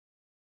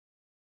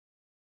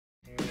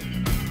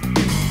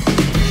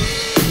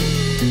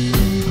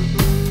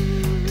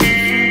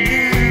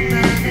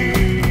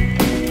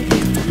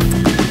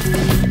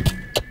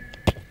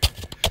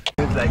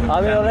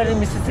Are we already in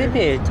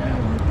Mississippi,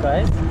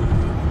 guys?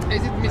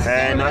 Is it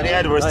Mississippi? Not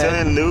yet, we're still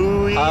in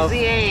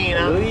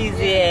Louisiana.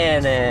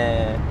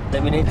 Louisiana.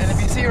 And if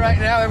you see right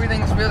now,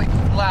 everything's really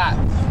flat.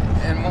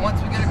 And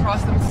once we get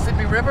across the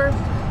Mississippi River,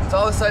 it's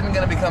all of a sudden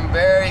going to become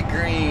very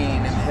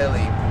green and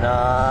hilly.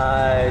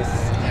 Nice.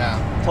 Yeah.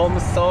 Tom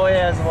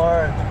Sawyer's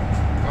world.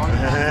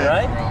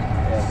 Right?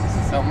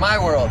 No, my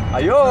world.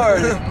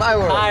 Yours. My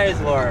world. Kai's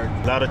world.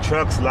 A lot of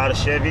trucks, a lot of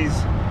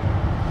Chevys,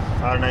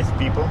 a lot of nice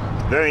people.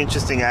 Very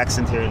interesting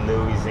accent here in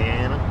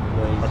Louisiana.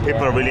 But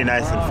people are really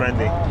nice and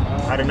friendly.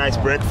 Had a nice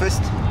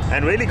breakfast.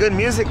 And really good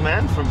music,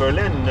 man, from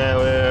Berlin.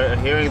 We're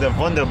hearing the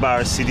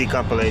Wunderbar CD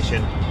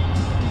compilation.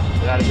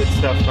 A lot of good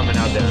stuff coming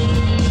out there.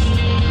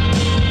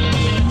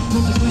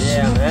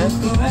 Yeah, man.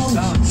 Nice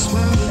sounds.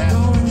 Yeah.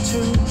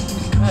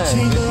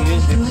 Good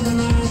music.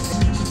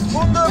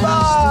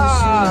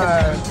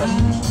 Wunderbar!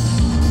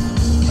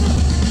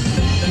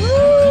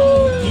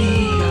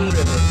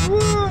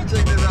 Woo!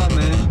 Check this out,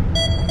 man.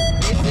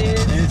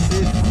 This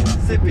is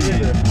Mississippi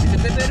River.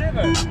 Mississippi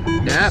River.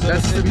 Yeah,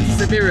 that's the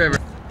Mississippi River.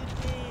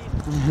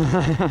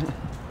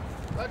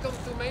 Welcome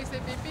to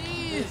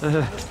Mississippi.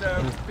 Mr.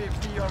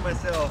 Pee on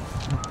myself.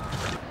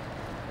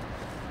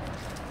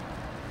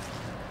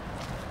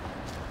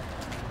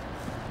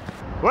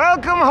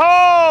 Welcome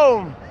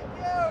home!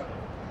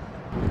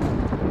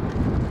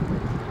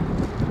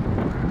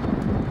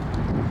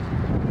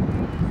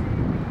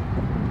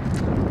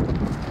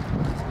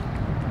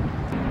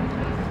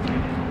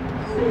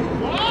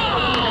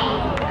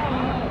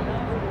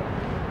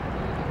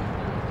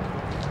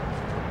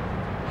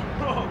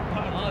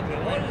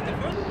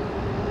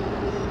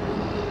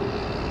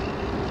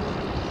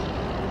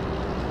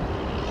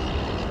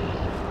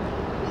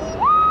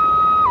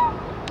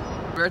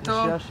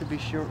 Roberto? Should be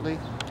shortly.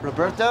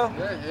 Roberto?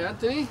 Yeah,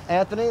 Anthony?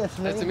 Anthony, that's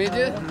me. Nice to meet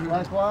you.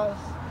 Likewise.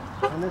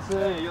 And this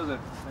is Joseph.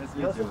 Nice to meet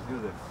you.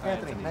 Joseph.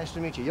 Anthony. Nice to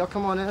meet you. Y'all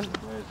come on in.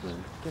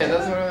 Yeah,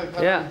 that's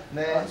what Yeah.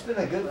 Man, it's been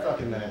a good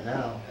fucking minute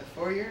now.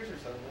 4 years or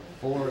something.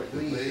 4 at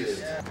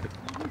least.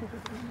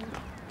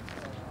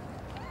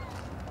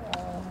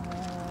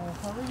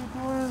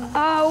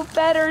 Oh,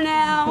 better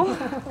now.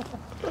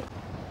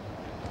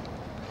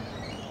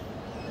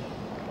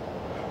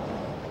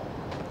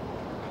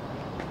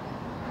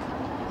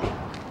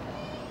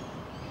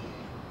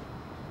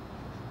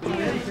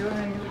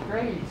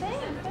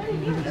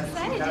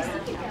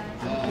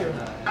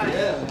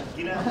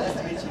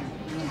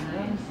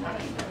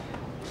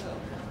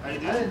 I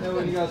didn't know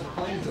when you guys were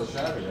playing until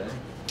Saturday.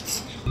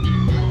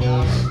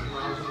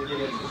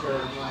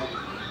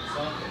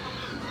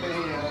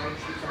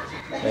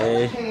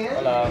 Hey.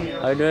 Hello.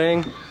 How you doing?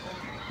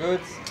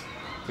 Good.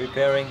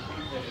 Preparing.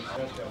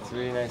 It's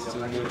really nice to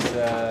meet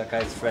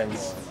Kai's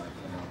friends.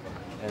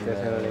 And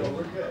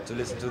to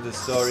listen to the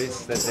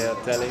stories that they are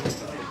telling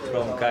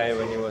from Kai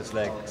when he was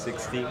like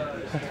 16.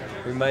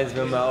 Reminds me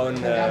of my own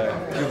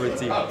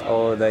puberty.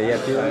 Oh,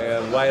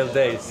 Wild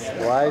days.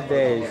 wild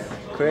days.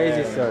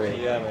 Crazy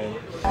story. Yeah, man.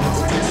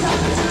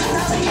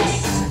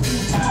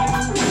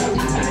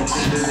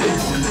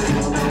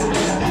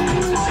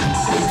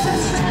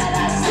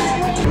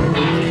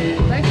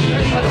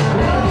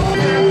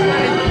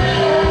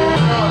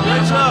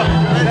 Great job.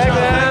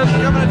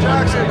 Coming to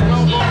Jackson.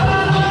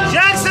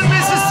 Jackson,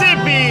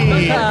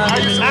 Mississippi.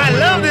 I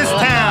love this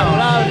town.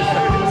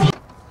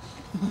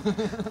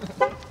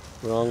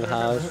 Wrong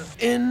house.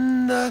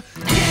 In the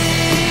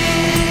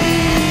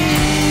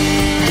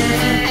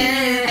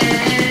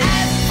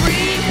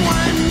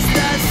Everyone's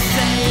the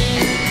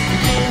same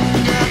in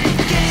the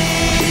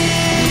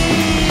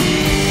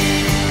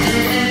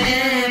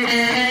game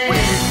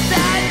with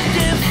a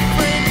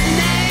different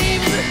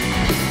name.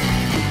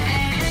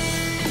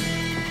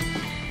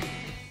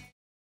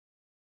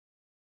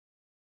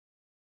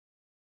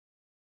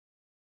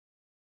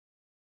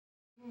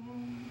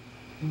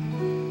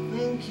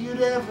 Think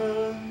you'd ever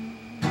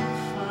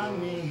find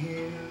me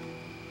here?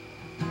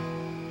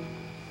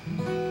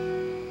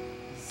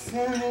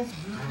 Sun is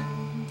blue,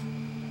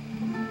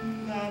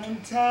 not in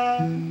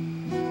time.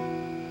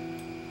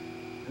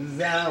 As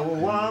I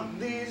walk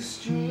these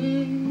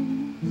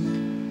streets,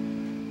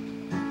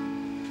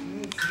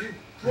 it's the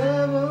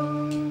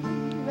devil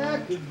that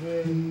could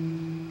break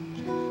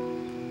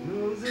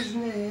Rose's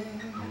neck.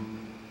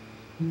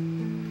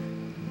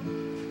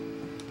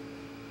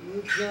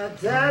 It's a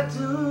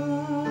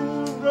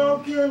tattoo,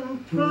 broken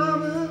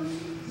promise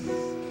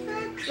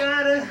that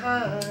gotta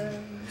hide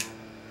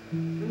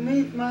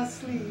beneath my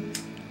sleeve.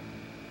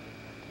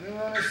 I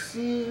wanna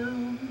see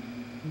you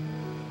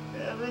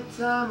every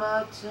time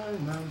I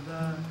turn my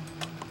back.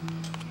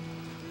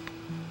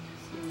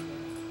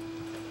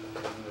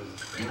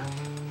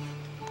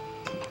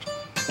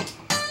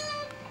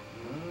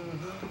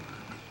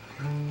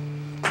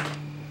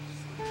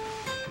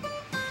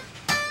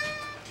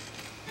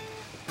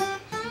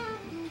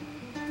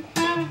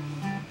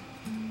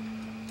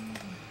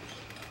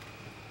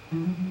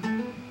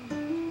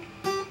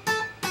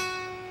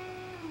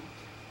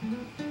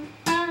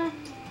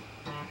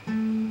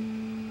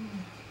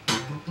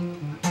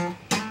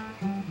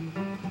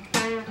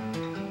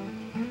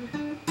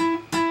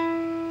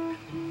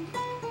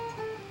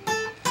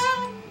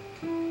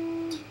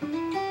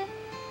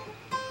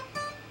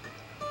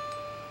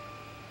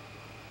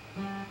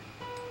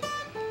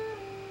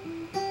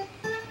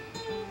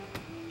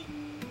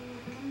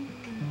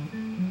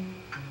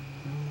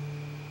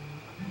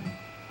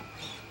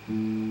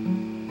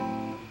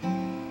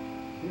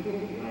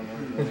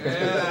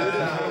 Yeah.